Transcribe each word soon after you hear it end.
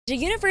The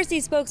university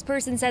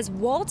spokesperson says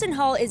Walton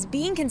Hall is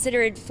being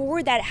considered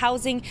for that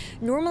housing.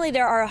 Normally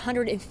there are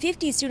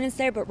 150 students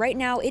there, but right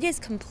now it is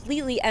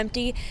completely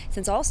empty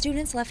since all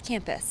students left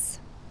campus.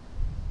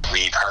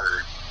 We've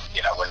heard,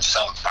 in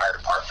some fire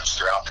departments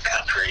throughout the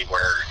country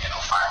where,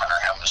 firemen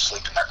are having to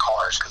sleep in their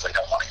cars because they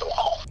don't want to go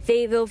home.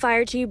 Fayetteville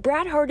Fire Chief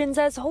Brad Hardin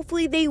says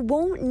hopefully they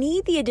won't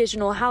need the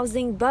additional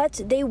housing,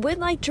 but they would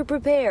like to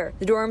prepare.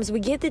 The dorms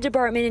would give the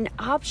department an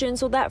option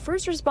so that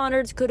first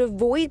responders could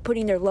avoid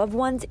putting their loved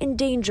ones in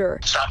danger.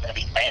 It's not going to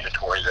be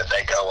mandatory that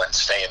they go and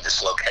stay in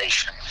this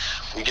location.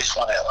 We just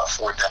want to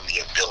afford them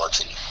the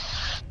ability.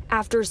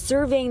 After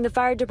surveying the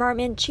fire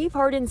department, Chief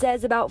Hardin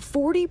says about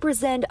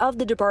 40% of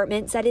the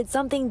department said it's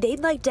something they'd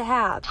like to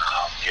have.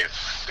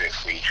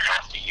 If we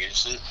have to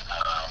use it,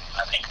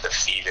 I think the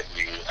fee that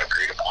we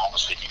agreed upon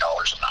was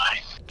 $50 a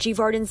night. Chief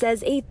Hardin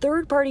says a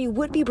third party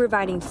would be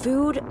providing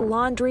food,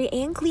 laundry,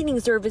 and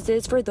cleaning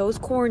services for those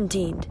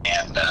quarantined.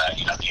 And,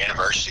 the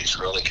university's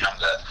really come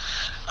to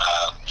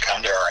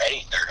our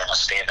aid. They're going to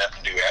stand up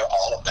and do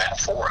all of that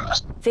for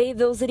us.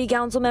 Fayetteville City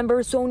Council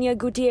member Sonia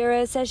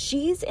Gutierrez says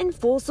she's in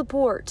full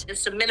support.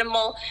 It's the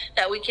minimal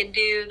that we can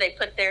do. They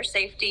put their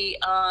safety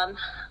on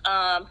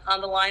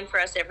the line for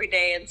us every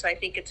day, and so I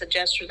think it's a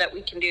gesture that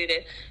we can do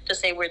to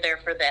say we're there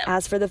for them.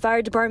 As for the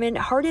fire department,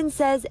 Hardin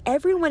says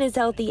everyone is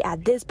healthy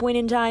at this point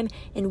in time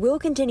and will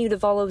continue to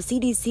follow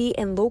CDC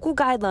and local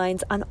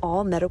guidelines on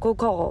all medical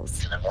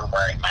calls. And we're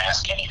wearing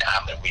masks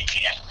anytime that we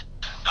can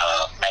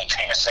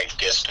maintain a safe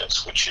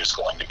distance, which is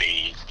going to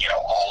be,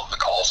 all of the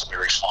calls that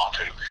we respond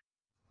to.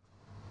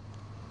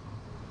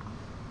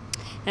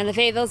 And the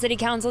Fayetteville City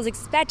Council is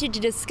expected to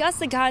discuss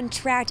the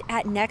contract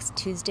at next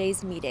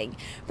Tuesday's meeting.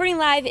 Reporting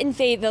live in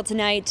Fayetteville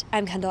tonight,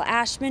 I'm Kendall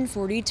Ashman,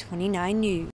 4029 News.